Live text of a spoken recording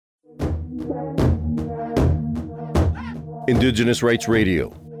Indigenous Rights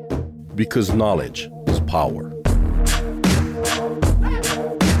Radio, because knowledge is power.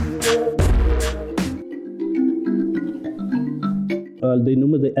 They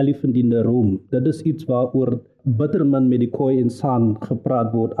noem het the elephant in the room. Dit is iets waaroor bitterman met die Khoi en San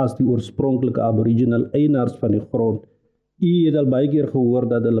gepraat word as die oorspronklike aboriginal eienaars van die grond. U het al baie keer gehoor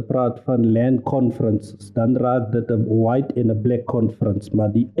dat hulle praat van land conferences. Dan raak dit 'n white en 'n black conference,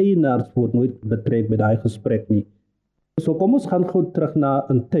 maar die eienaars word nooit betrek by daai gesprek nie. So kom ons gaan gou terug na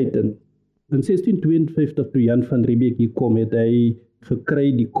 'n tyd in 1652 toe Jan van Riebeeck hier kom, het hy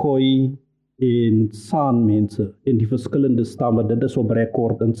gekry die Khoi en San mense en die verskillende stamme. Dit is op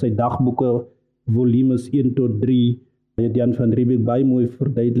rekord in sy dagboeke volumes 1 tot 3. Het Jan van Riebeeck baie mooi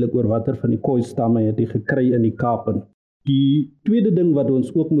verduidelik oor watter van die Khoi stamme het hy gekry in die Kaap. Die tweede ding wat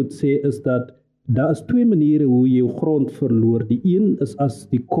ons ook moet sê is dat daar is twee maniere hoe jy jou grond verloor. Die een is as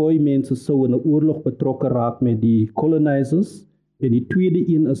die Khoi mense sou in 'n oorlog betrokke raak met die colonizers, en die tweede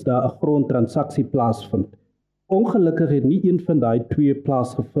een is daar 'n grondtransaksie plaasvind. Ongelukkig het nie een van daai twee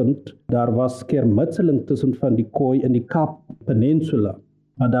plaasgevind. Daar was skermutseling tussen van die Khoi in die Kaap Peninsula,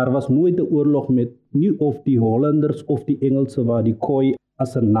 maar daar was nooit 'n oorlog met nie of die Hollanders of die Engelse waar die Khoi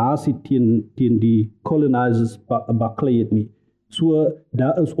as 'n nasie teen die colonizers baklei het nie. So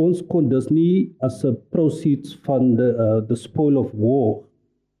daar is ons kon dus nie as 'n proceeds van the spoil of war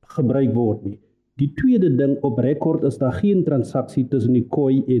gebruik word nie. Die tweede ding op rekord is daar geen transaksie tussen die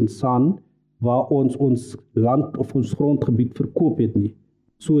Khoi en San waar ons land of ons grondgebied verkoop het nie.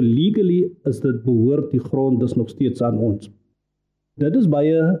 So legally is dit behoort die grond dus nog steeds aan ons. Dit is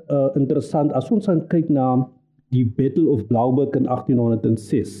baie interessant as ons aan kyk na die Battle of Blouberg in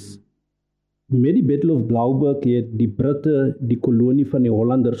 1806. Met die Battle of Blouberg het die Britte die kolonie van die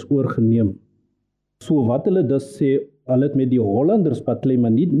Hollanders oorgeneem. So wat hulle dus sê, hulle het met die Hollanders baklei,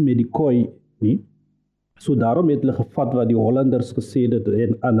 maar nie met die Khoi nie. So daarom het hulle gevat wat die Hollanders gesê het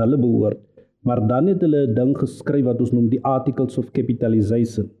en aan hulle behoort. Maar dan het hulle 'n ding geskryf wat ons noem die Articles of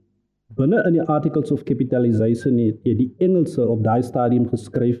Capitalization. Binne in die Articles of Capitalization het die Engelse op daai stadium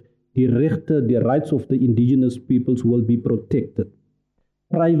geskryf, die rights of the indigenous peoples will be protected.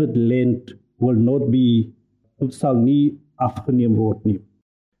 Private land sal nie afgeneem word nie.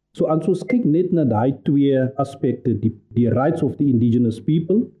 So as ons kyk net na daai twee aspekte, die rights of the indigenous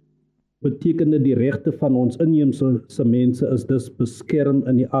people, betekende die regte van ons inheemse mense is dus beskerm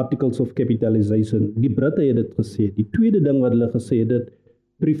in die Articles of Capitalization. Die Britte het dit gesê. Die tweede ding wat hulle gesê het,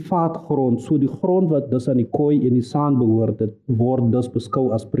 privaat grond, so die grond wat dus aan die Khoi en die San behoort, dit word dus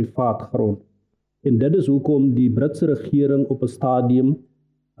beskou as privaat grond. En dit is hoekom die Britse regering op 'n stadium,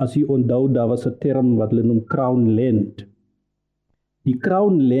 as jy onthou, daar was 'n term wat hulle noem Crown Land. Die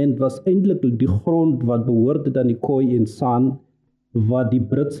Crown Land was eintlik die grond wat behoort het aan die Khoi en San, wat die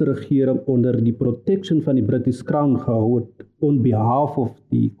Britse regering onder die protection van die British Crown gehou het on behalf of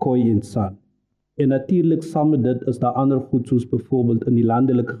die Khoi en San. En natuurlik saam met dit is daar ander goed soos byvoorbeeld in die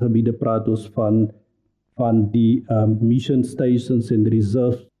landelike gebiede praat ons van die mission stations en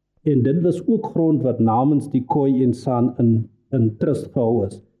reserves. En dit was ook grond wat namens die Khoi en San in trust gehou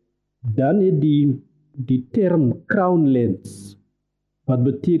is. Dan het die term Crown Lands, wat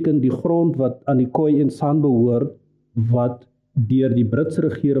beteken die grond wat aan die Khoi en San behoort, wat deur die Britse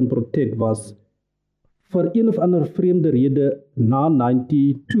regering protect was, vir een of ander vreemde rede na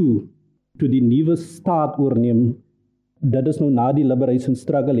 92, toe die nuwe staat oorneem, dit is nou na die liberation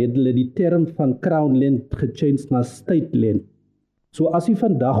struggle, het hulle die term van Crown Land gechanged na State Land. So as jy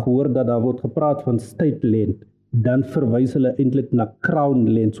vandag hoor dat daar word gepraat van State Land, dan verwys hulle eintlik na Crown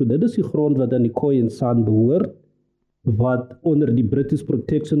Land. So dit is die grond wat aan die Khoi en San behoort, wat onder die British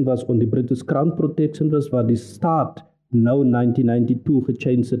Protection was, onder die British Crown Protection was, wat die staat nou 1992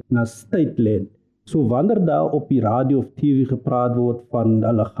 gechanged het na State Land. So wanneer daar op die radio of TV gepraat word van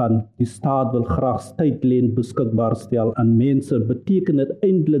hulle gaan, die staat wil graag State Land beskikbaar stel aan mense, beteken dit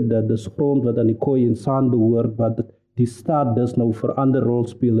eintlik dat dis grond wat aan die Khoi en San behoort, wat die staat dus nou vir ander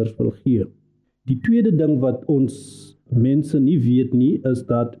rolspelers wil gee. Die tweede ding wat ons mense nie weet nie, is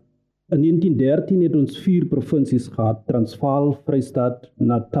dat in 1913 het ons 4 provinsies gehad, Transvaal, Vrystaat,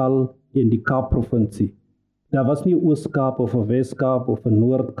 Natal en die Kaap-provinsie. Daar was nie 'n Oos-Kaap of 'n Wes-Kaap of 'n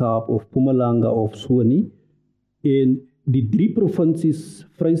Noord-Kaap of Mpumalanga of so nie. En die 3 provinsies,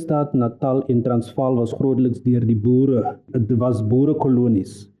 Vrystaat, Natal en Transvaal, was grootliks deur die boere. Dit was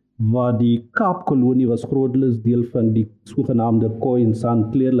boerekolonies, waar die Kaap-kolonie was grootliks deel van die sogenaamde Khoi en San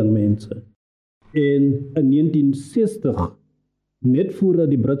kleerlingmense. En in 1960, net voordat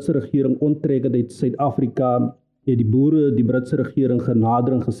die Britse regering onttrek het uit Suid-Afrika, het die boere die Britse regering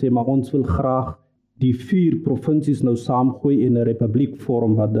genader en gesê, maar ons wil graag die 4 provinsies nou saamgooi en 'n republiek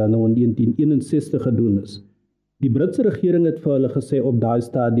vorm wat dan nou in 1961 gedoen is. Die Britse regering het vir hulle gesê op daai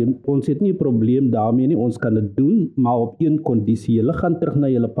stadium, ons het nie 'n probleem daarmee nie, ons kan dit doen, maar op een kondisie. Julle gaan terug na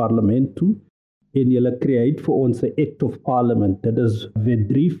julle parlement toe en julle create vir ons 'n Act of Parliament. Dit is Wet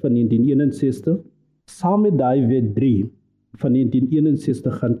 3 van 1961. Saam met daai Wet 3 van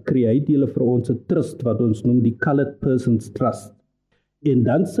 1961 gaan create julle vir ons 'n trust wat ons noem die Coloured Persons Trust. En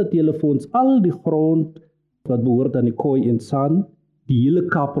dan sit julle vir ons al die grond wat behoort aan die Khoi en San, die hele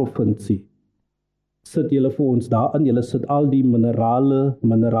Kaap-provinsie. Sit julle vir ons daarin, julle sit al die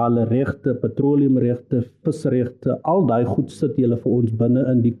minerale regte, petroleumregte, visregte, al daai goed sit julle vir ons binne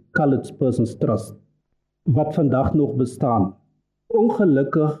in die Coloured Persons Trust, wat vandag nog bestaan.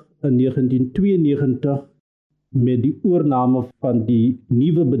 Ongelukkig in 1992, met die oorname van die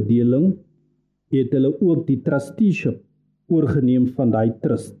nuwe bedeling, het hulle ook die trusteeship oorgeneem van daai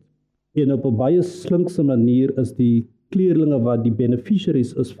trust. En op 'n baie slinkse manier is die kleerlinge wat die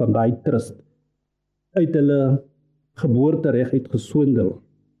beneficiaries is van daai trust, uit hulle geboortereg uitgeswindel.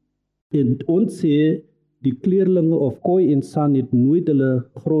 En ons sê, die kleerlinge of Khoi en San het nooit hulle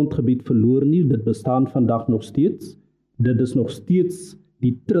grondgebied verloor nie, dit bestaan vandag nog steeds. Dit is nog steeds,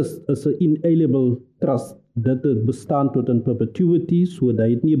 die trust is 'n inalienable trust, dit bestaan tot in perpetuity, so dat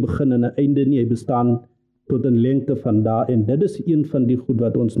het nie 'n begin en 'n einde nie, hy bestaan tot in lengte van daar, en dit is een van die goed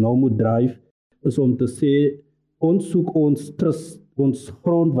wat ons nou moet dryf, is om te sê, ons soek ons trust, ons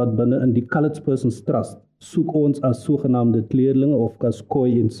grond wat binne in die Coloured Persons Trust, soek ons as sogenaamde kleerlinge of as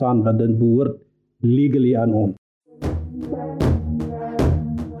Khoi en San wat dit behoort legally aan ons.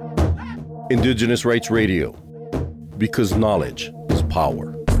 Indigenous Rights Radio, because knowledge is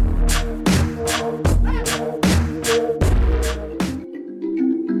power.